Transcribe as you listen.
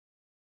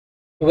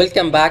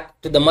Welcome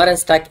back to the MERN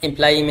Stack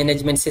Employee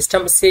Management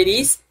System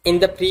series. In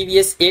the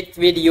previous 8th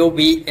video,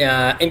 we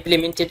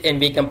implemented and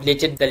we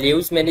completed the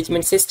leaves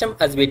management system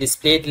as we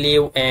displayed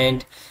leave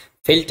and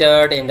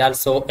filtered, and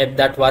also if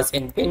that was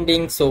in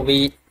pending, so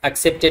we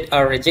accepted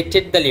or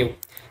rejected the leave.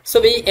 So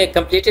we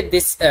completed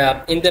this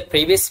in the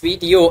previous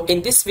video.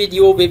 In this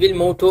video, we will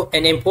move to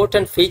an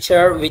important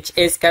feature, which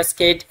is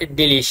cascade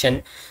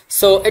deletion.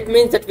 So it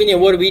means that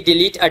whenever we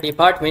delete a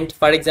department,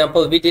 for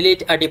example, we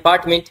delete a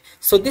department,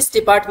 so this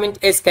department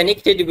is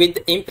connected with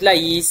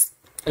employees.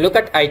 Look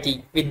at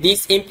IT with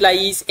these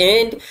employees,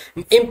 and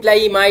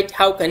employee might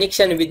have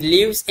connection with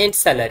leaves and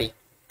salary.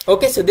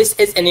 Okay, so this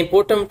is an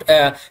important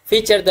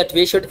feature that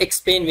we should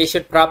explain. We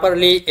should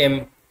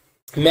properly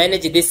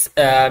manage this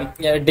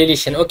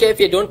deletion. Okay, if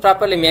you don't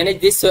properly manage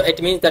this, so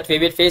it means that we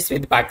will face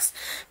with bugs.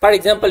 For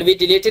example, we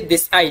deleted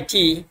this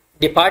IT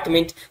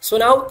department, so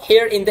now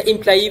here in the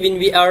employee, when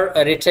we are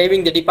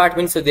retrieving the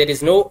department, so there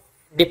is no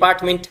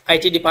department,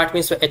 IT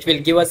department, so it will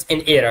give us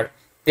an error.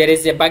 There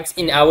is a bugs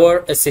in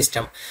our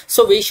system,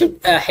 so we should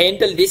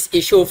handle this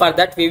issue. For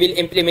that, we will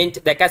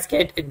implement the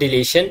cascade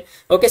deletion.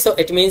 Okay, so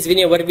it means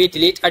whenever we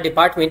delete a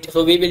department,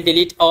 so we will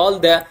delete all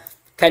the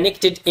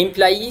connected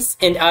employees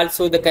and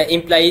also the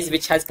employees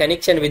which has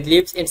connection with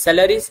leaves and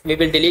salaries. We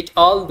will delete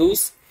all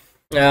those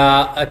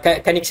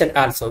connection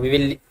also. We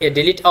will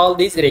delete all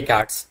these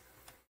records.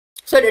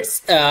 So let's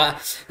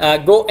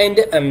go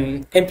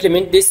and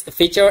implement this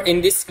feature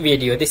in this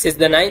video. This is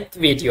the 9th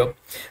video.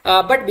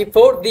 But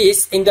before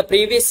this, in the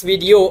previous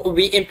video,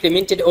 we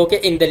implemented,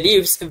 okay, in the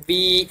leaves,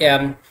 we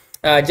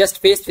just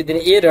faced with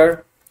an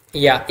error.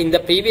 Yeah, in the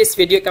previous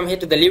video, come here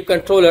to the leave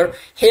controller.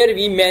 Here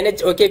we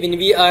manage, okay,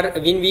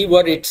 when we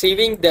were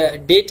retrieving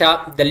the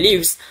data, the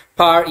leaves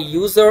per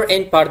user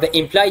and per the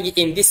employee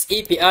in this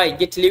API,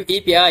 get leave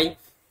API.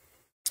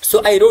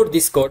 So I wrote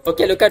this code.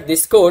 Okay, look at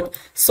this code.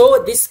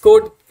 So this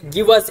code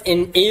give us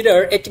an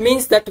error. It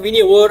means that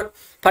whenever,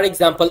 for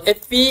example,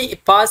 if we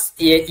pass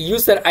a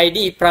user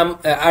ID from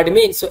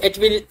admin, so it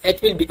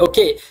will be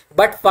okay.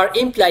 But for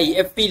employee,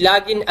 if we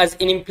log in as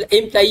an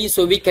employee,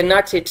 so we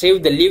cannot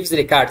retrieve the leaves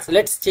records.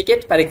 Let's check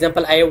it. For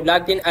example, I have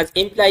logged in as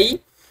employee.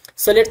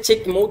 So let's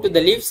check, move to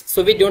the leaves.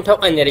 So we don't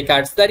have any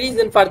records. The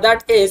reason for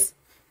that is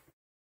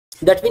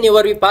that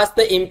whenever we pass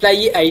the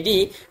employee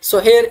ID, so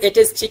here it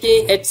is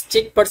checking, it's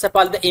check first of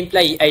all the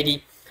employee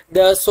ID.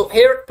 So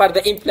here for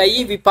the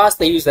employee, we pass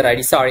the user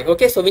ID. Sorry.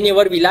 Okay, so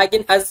whenever we log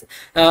in as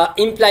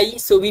employee,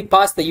 so we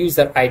pass the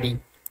user ID.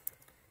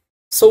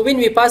 So when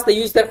we pass the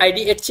user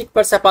ID, it check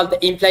first of all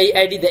the employee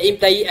ID. The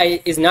employee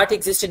ID is not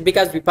existed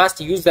because we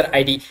passed user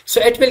ID. So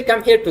it will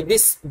come here to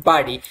this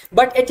body,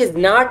 but it is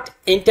not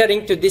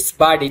entering to this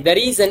body. The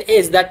reason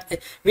is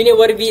that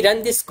whenever we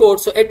run this code,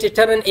 so it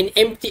return an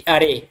empty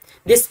array.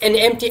 An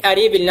empty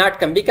array will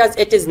not come because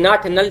it is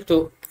not null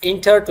to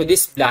enter to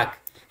this block.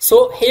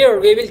 So here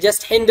we will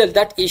just handle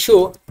that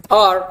issue,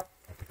 or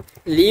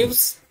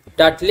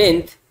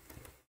leaves.length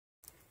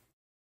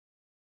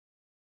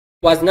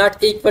was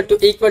not equal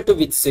to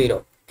with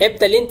 0. If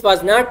the length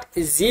was not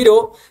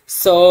 0,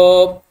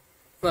 so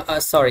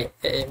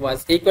it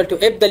was equal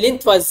to, if the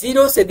length was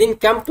 0, so then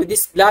come to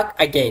this block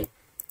again.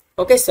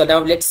 Okay, so now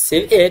let's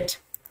save it.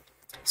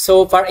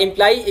 So for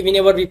employee,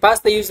 whenever we pass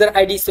the user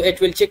ID, so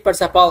it will check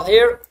first of all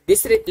here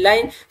this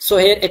line. So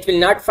here it will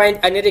not find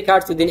any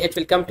records, so then it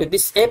will come to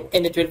this app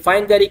and it will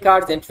find the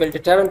records and it will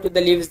return to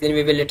the leaves. Then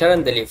we will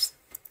return the leaves.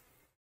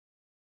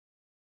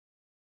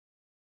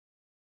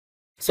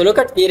 So look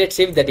at, we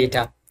retrieve the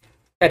data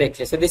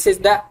correctly. So this is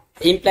the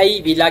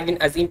employee, we logged in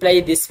as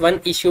employee. This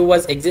one issue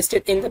was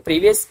existed in the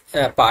previous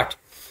part.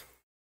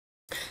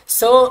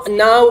 So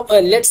now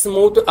let's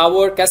move to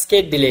our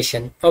cascade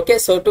deletion. Okay,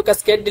 so to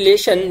cascade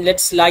deletion,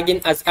 let's log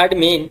in as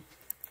admin.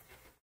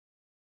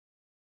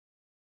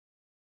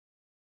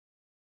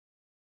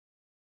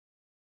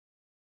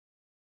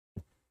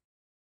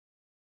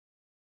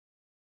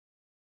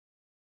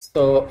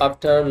 So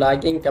after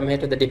logging, come here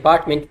to the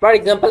department. For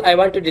example, I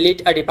want to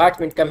delete a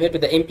department. Come here to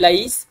the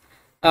employees.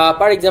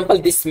 For example,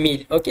 this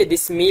meal. Okay,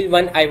 this meal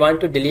one, I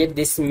want to delete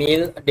this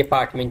meal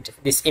department,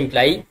 this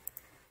employee,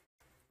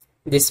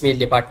 this meal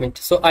department.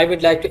 So I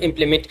would like to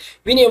implement,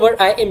 whenever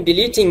I am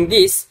deleting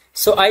this,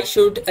 so I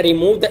should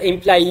remove the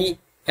employee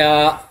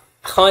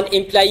on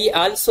employee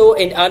also,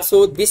 and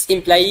also this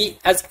employee,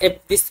 as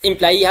if this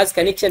employee has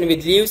connection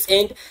with leaves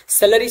and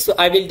salary, so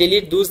I will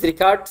delete those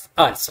records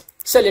also.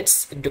 So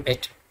let's do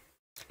it.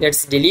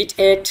 Let's delete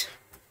it.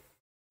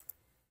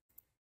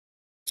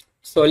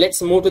 So let's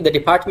move to the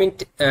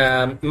department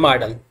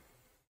model.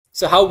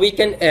 So how we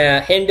can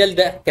handle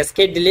the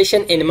cascade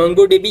deletion in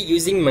MongoDB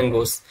using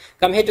Mongoose.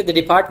 Come here to the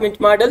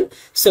department model.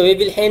 So we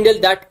will handle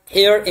that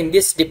here in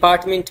this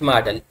department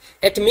model.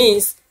 It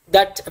means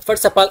that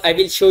first of all, I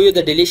will show you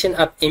the deletion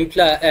of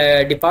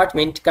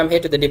department. Come here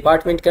to the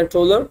department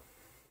controller.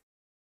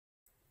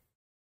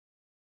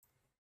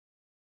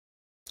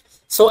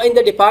 So in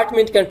the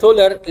department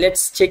controller,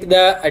 let's check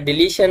the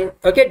deletion.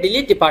 Okay,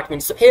 delete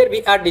department. So here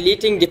we are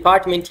deleting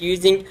department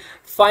using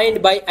find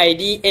by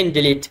ID and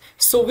delete.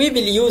 So we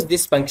will use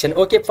this function.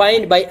 Okay,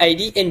 find by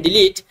ID and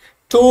delete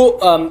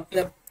two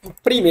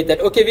pre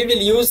method. Okay, we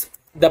will use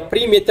the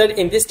pre method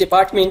in this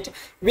department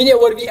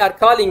whenever we are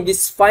calling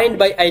this find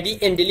by id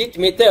and delete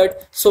method.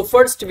 So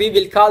first we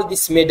will call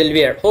this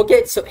middleware.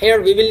 Okay, so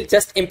here we will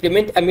just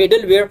implement a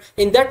middleware.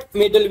 In that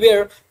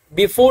middleware,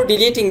 before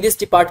deleting this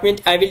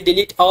department, I will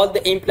delete all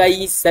the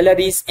employees,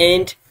 salaries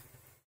and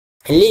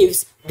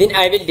leaves, then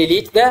I will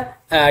delete the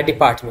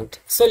department.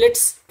 So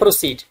let's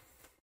proceed.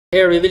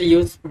 Here we will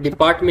use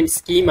department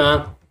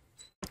schema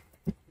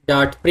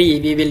dot pre.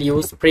 We will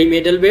use pre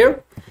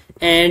middleware,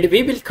 and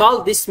we will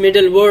call this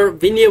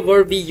middleware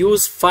whenever we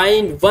use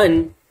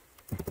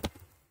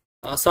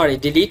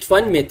delete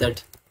one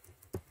method.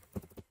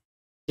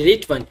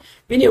 Delete one.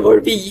 Whenever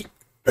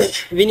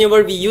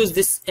we use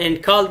this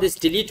and call this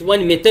delete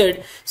one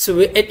method, so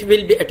it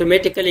will be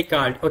automatically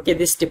called. Okay,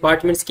 this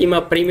department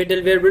schema pre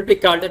middleware will be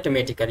called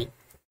automatically.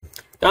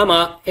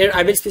 Comma, here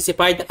I will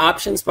specify the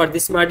options for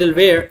this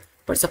middleware.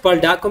 First of all,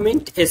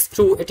 document is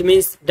true, it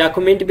means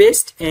document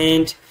based,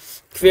 and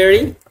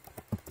query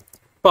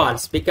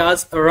false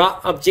because raw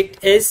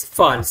object is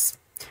false.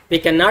 We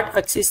cannot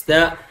access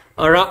the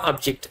raw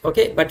object,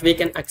 okay, but we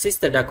can access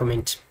the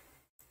document.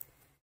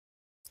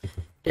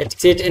 Let's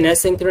create an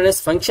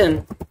asynchronous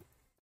function.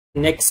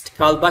 Next,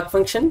 callback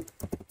function,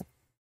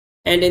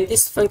 and in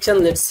this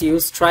function let's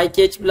use try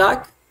catch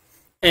block,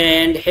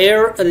 and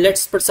here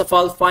let's first of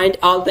all find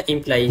all the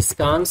employees.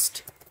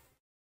 Const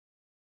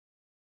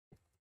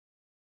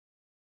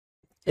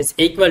is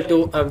equal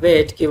to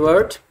await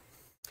keyword,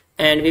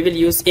 and we will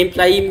use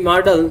employee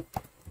model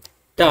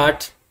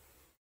dot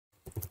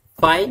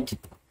find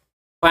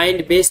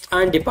based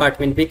on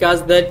department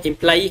because the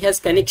employee has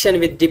connection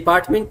with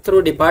department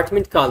through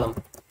department column.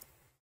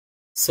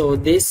 So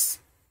this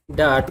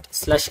dot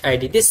slash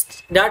id,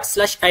 this dot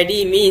slash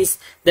id means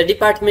the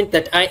department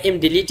that I am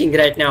deleting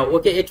right now.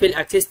 Okay, it will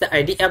access the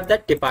id of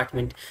that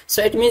department.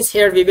 So it means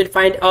here we will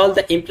find all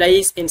the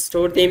employees and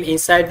store them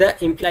inside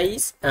the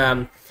employees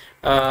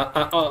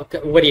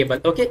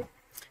variable. Okay,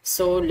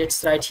 so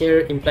let's write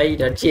here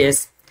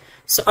employee.js.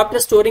 So after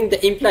storing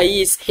the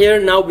employees here,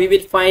 now we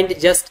will find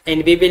just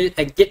and we will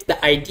get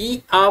the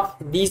id of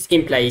these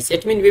employees.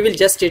 It means we will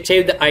just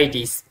retrieve the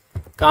ids.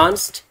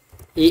 Const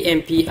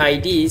emp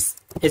ids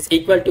is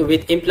equal to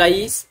with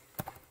employees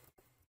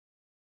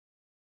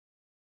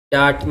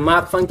dot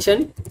map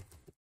function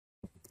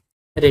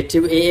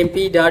retrieve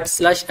emp dot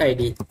slash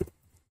id.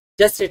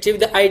 Just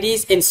retrieve the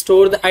ids and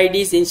store the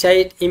ids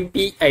inside emp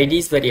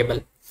ids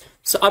variable.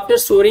 So after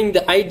storing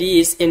the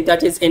ids, and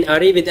that is an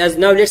array with us,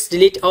 now let's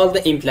delete all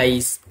the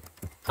employees.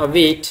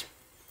 Await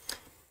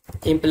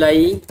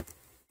employee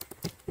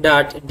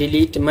dot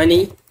delete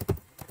money.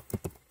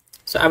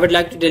 So I would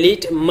like to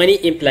delete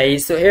money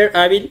employees. So here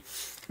I will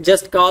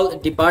just call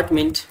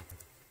department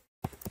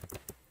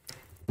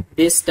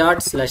this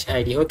dot slash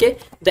id. Okay,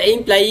 the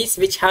employees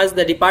which has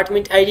the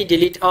department id,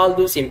 delete all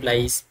those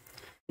employees.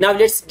 Now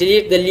let's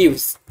delete the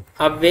leaves.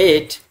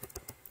 Await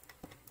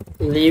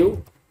leave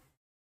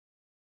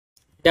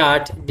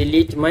dot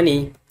delete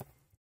money.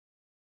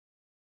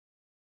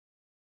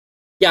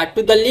 Yeah,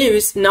 to the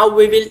leaves, now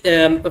we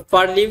will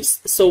for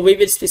leaves, so we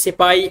will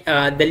specify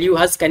the leave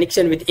has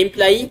connection with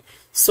employee.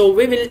 So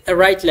we will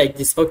write like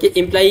this. Okay,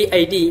 employee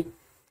id.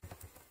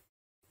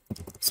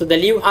 So the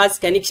leave has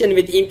connection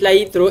with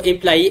employee through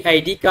employee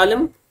id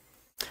column,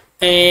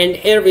 and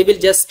here we will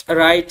just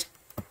write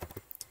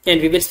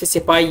and we will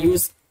specify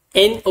use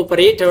n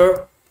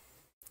operator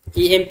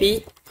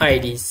emp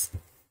ids.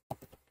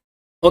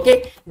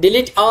 Okay,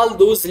 delete all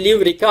those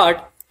leave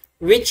record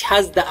which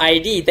has the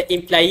id, the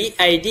employee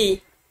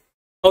id,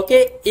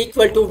 okay,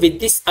 equal to with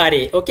this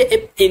array. Okay,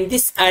 if in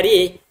this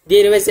array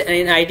there was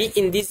an id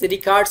in this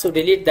record, so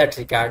delete that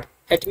record.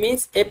 It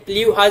means if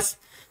leave has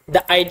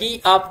the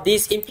id of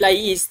these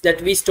employees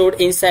that we stored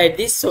inside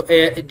this, so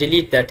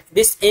delete that.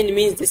 This n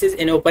means this is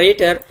an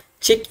operator,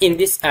 check in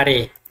this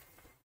array.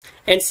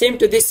 And same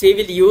to this we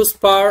will use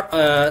for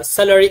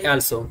salary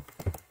also.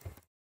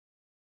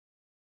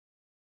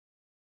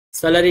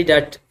 Salary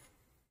dot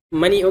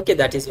money. Okay,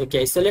 that is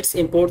okay. So let's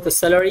import the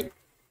salary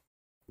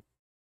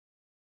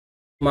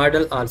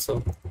model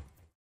also.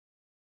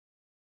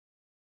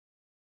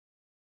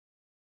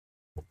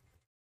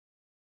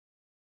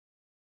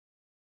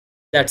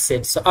 That's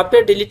it. So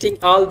after deleting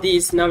all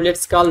these, now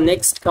let's call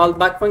next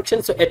callback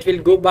function. So it will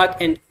go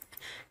back and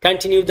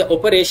continue the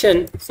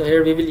operation. So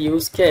here we will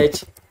use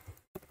catch.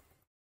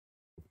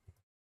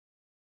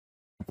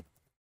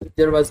 If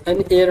there was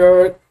an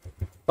error,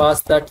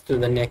 pass that to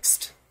the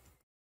next.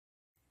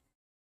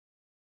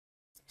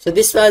 So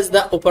this was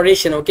the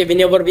operation. Okay,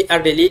 whenever we are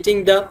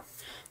deleting the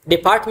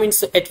department,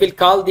 so it will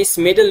call this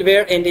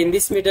middleware, and in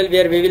this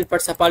middleware we will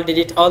first of all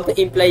delete all the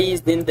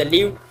employees, then the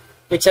leave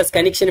which has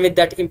connection with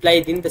that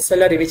employee, then the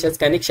salary which has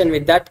connection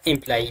with that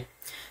employee.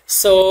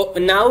 So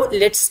now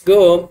let's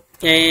go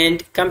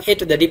and come here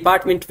to the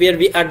department where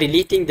we are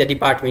deleting the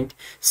department.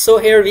 So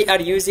here we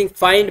are using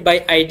find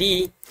by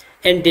id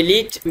and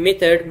delete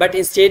method, but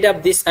instead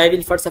of this I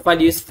will first of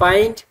all use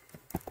find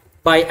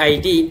by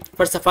id.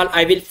 First of all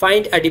I will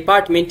find a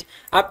department.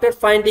 After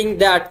finding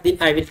that, then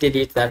I will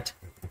delete that.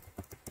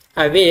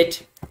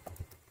 await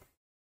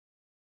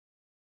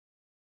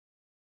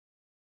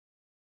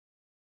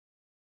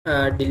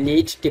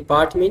delete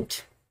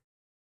department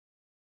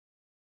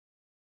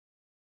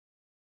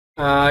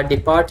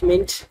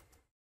department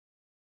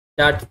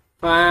dot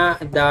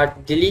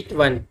delete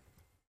one.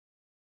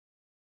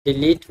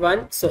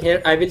 So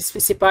here I will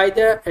specify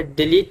the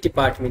delete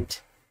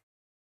department,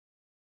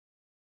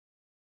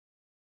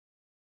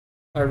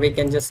 or we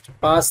can just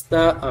pass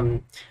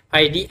the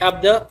ID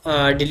of the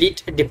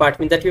delete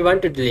department that we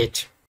want to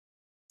delete.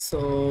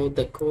 So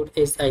the code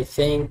is, I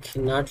think,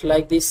 not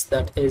like this.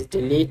 That is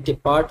delete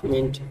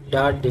department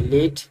dot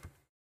delete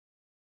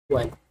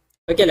one.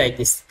 Okay, like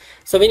this.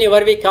 So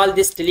whenever we call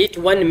this delete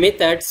one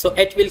method, so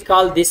it will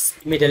call this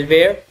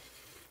middleware,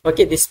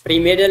 okay, this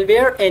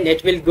pre-middleware, and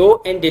it will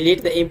go and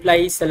delete the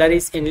employees,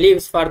 salaries, and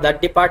leaves for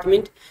that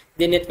department.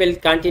 Then it will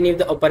continue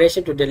the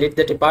operation to delete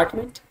the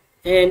department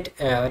and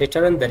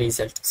return the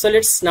result. So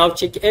let's now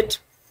check it.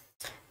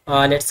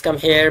 Let's come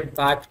here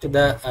back to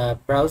the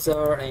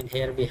browser, and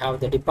here we have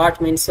the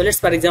department. So let's,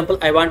 for example,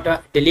 I want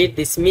to delete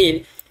this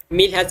meal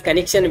has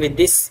connection with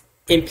this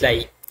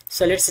employee.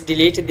 So let's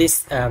delete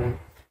this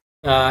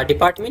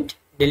department,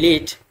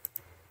 delete.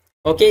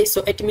 Okay,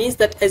 so it means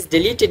that is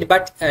deleted,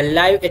 but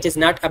live it is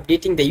not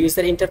updating the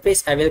user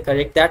interface. I will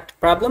correct that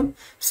problem.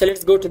 So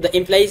let's go to the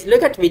employees.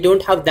 Look at, we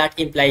don't have that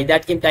employee.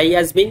 That employee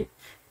has been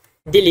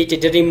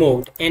deleted,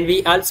 removed, and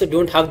we also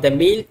don't have the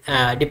mail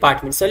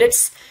department. So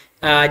let's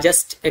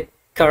just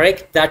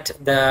correct that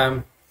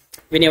the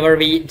whenever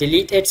we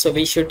delete it, so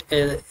we should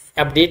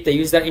update the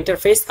user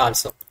interface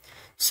also.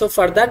 So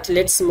for that,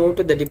 let's move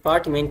to the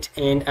department,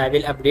 and I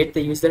will update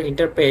the user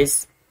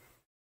interface.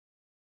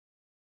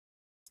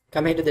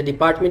 Come here to the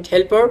department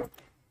helper.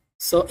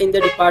 So in the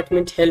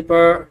department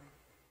helper,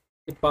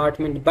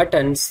 department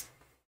buttons,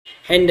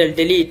 handle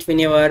delete.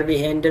 Whenever we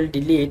handle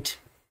delete,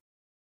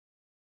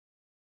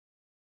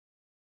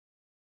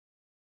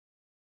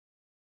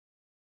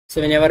 so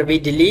whenever we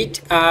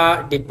delete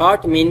a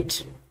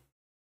department,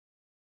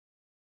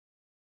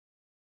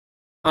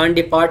 on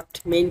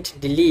department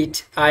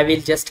delete, I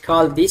will just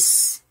call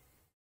this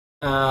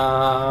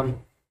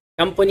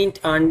component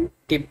on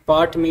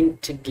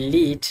department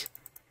delete,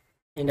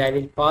 and I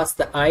will pass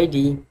the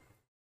ID.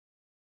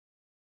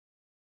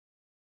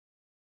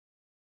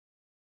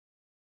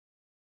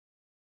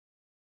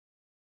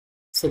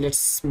 So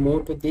let's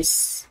move to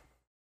this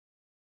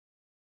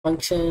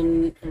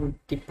function and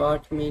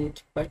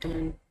department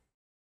button.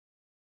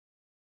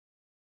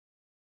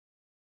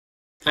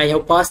 I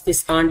have passed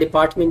this on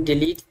department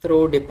delete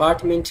through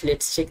department.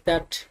 Let's check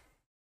that.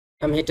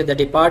 Come here to the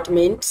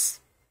departments.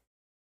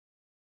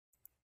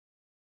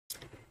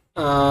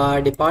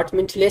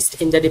 Department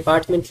list. In the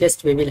department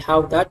list, we will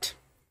have that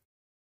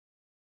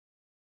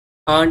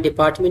on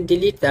department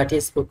delete. That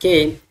is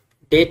okay.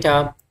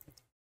 Data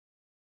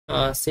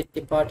set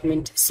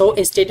department. So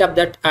instead of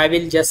that, I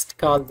will just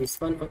call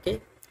this one. Okay,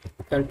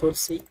 Control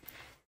C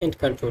and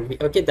Control V.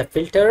 Okay, the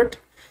filtered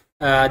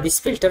this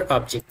filter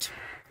object.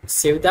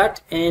 Save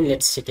that, and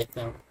let's check it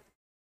now.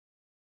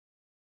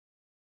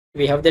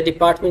 We have the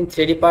department,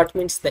 3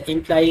 departments, the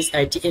employees,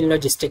 IT, and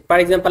logistic. For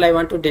example, I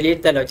want to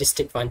delete the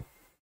logistic one.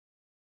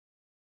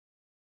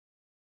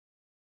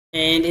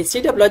 And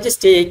instead of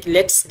logistic,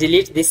 let's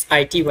delete this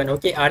IT one.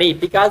 Okay, Arif,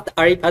 because the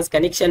Arif has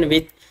connection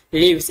with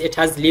leaves. It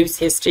has leaves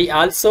history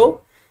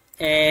also,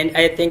 and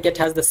I think it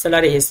has the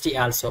salary history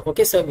also.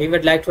 Okay, so we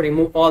would like to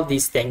remove all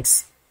these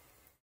things,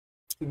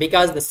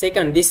 because this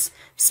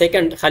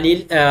second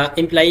Khalil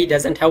employee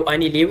doesn't have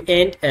any leave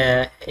and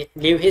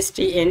leave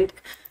history and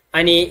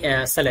any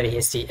salary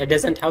history. It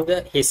doesn't have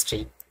the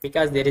history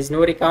because there is no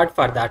record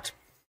for that.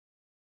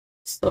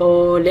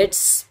 So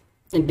let's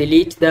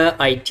delete the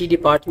IT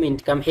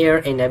department. Come here,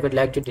 and I would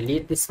like to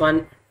delete this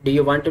one. Do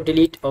you want to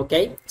delete?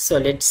 Okay, so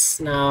let's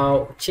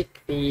now check.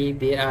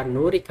 There are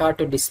no record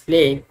to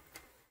display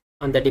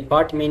on the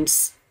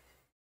departments.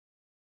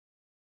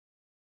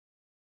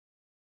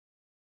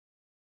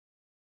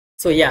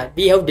 So yeah,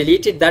 we have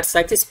deleted that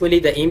successfully,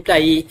 the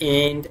employee,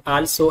 and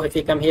also if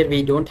you come here,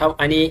 we don't have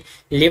any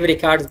leave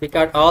records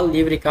because all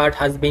leave record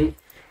has been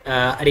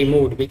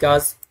removed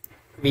because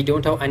we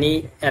don't have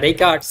any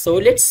record. So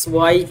let's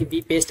why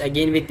we paste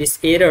again with this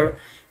error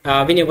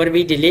whenever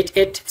we delete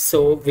it.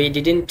 So we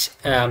didn't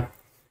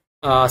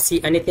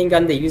see anything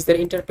on the user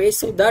interface.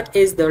 So that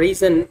is the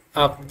reason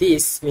of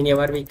this.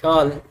 Whenever we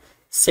call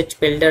set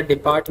filter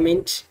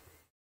department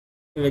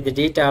with the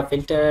data,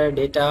 filter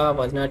data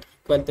was not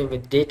equal to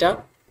with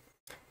data,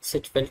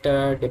 set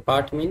filter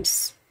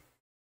departments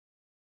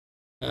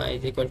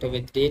is equal to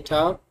with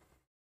data.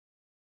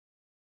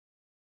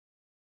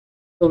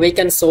 So we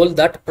can solve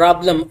that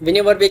problem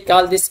whenever we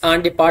call this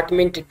on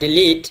department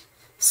delete.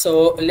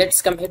 So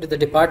let's come here to the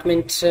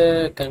department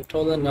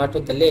controller, not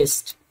to the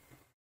list.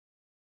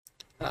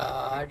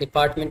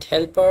 Department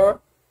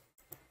helper.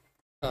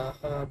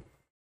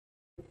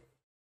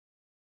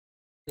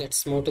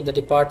 Let's move to the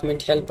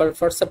department helper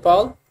first of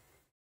all.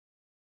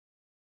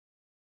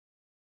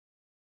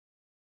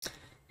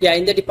 Yeah,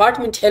 in the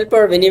department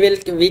helper, when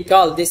we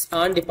call this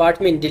on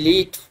department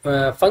delete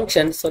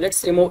function. So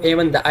let's remove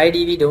even the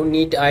ID. We don't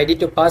need ID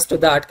to pass to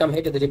that. Come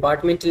here to the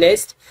department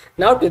list.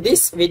 Now to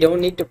this, we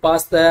don't need to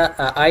pass the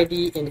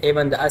ID and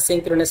even the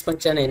asynchronous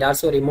function, and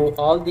also remove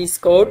all these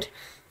code.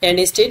 And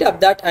instead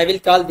of that, I will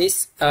call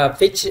this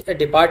fetch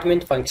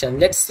department function.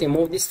 Let's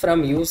remove this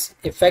from use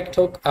effect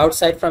hook,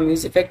 outside from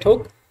use effect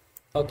hook.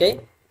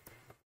 Okay.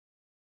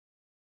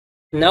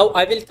 Now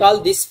I will call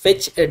this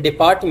fetch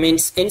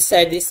departments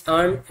inside this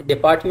on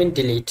department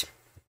delete.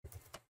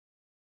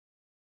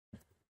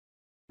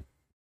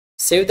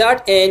 Save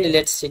that and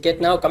let's check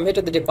it now. Come here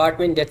to the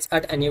department. Let's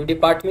add a new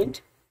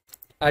department.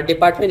 Our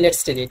department,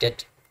 let's delete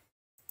it.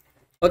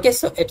 Okay,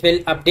 so it will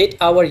update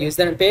our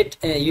user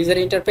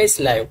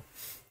interface live.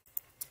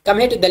 Come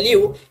here to the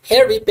live.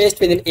 Here we paste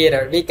with an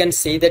error. We can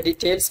see the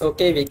details.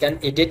 Okay, we can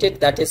edit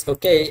it. That is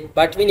okay.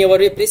 But whenever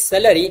we press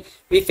salary,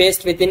 we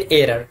faced with an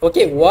error.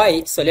 Okay,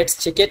 why? So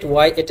let's check it.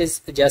 Why it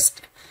is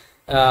just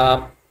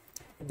there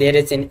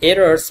is an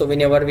error. So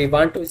whenever we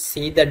want to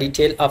see the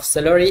detail of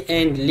salary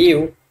and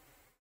live.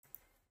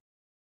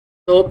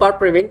 So for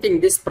preventing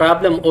this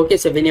problem, okay,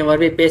 so whenever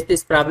we face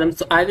this problem,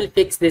 so I will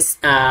fix this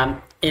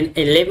in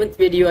 11th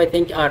video, I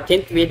think, or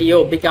 10th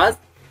video, because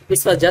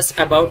this was just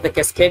about the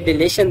cascade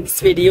deletion. This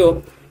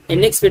video,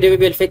 in next video, we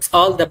will fix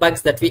all the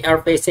bugs that we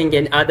are facing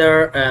and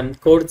other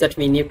codes that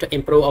we need to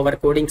improve our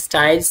coding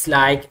styles,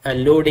 like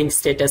loading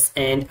status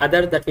and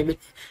other, that we will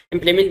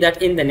implement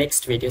that in the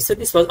next video. So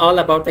this was all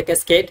about the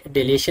cascade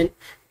deletion.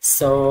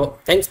 So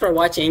thanks for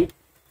watching.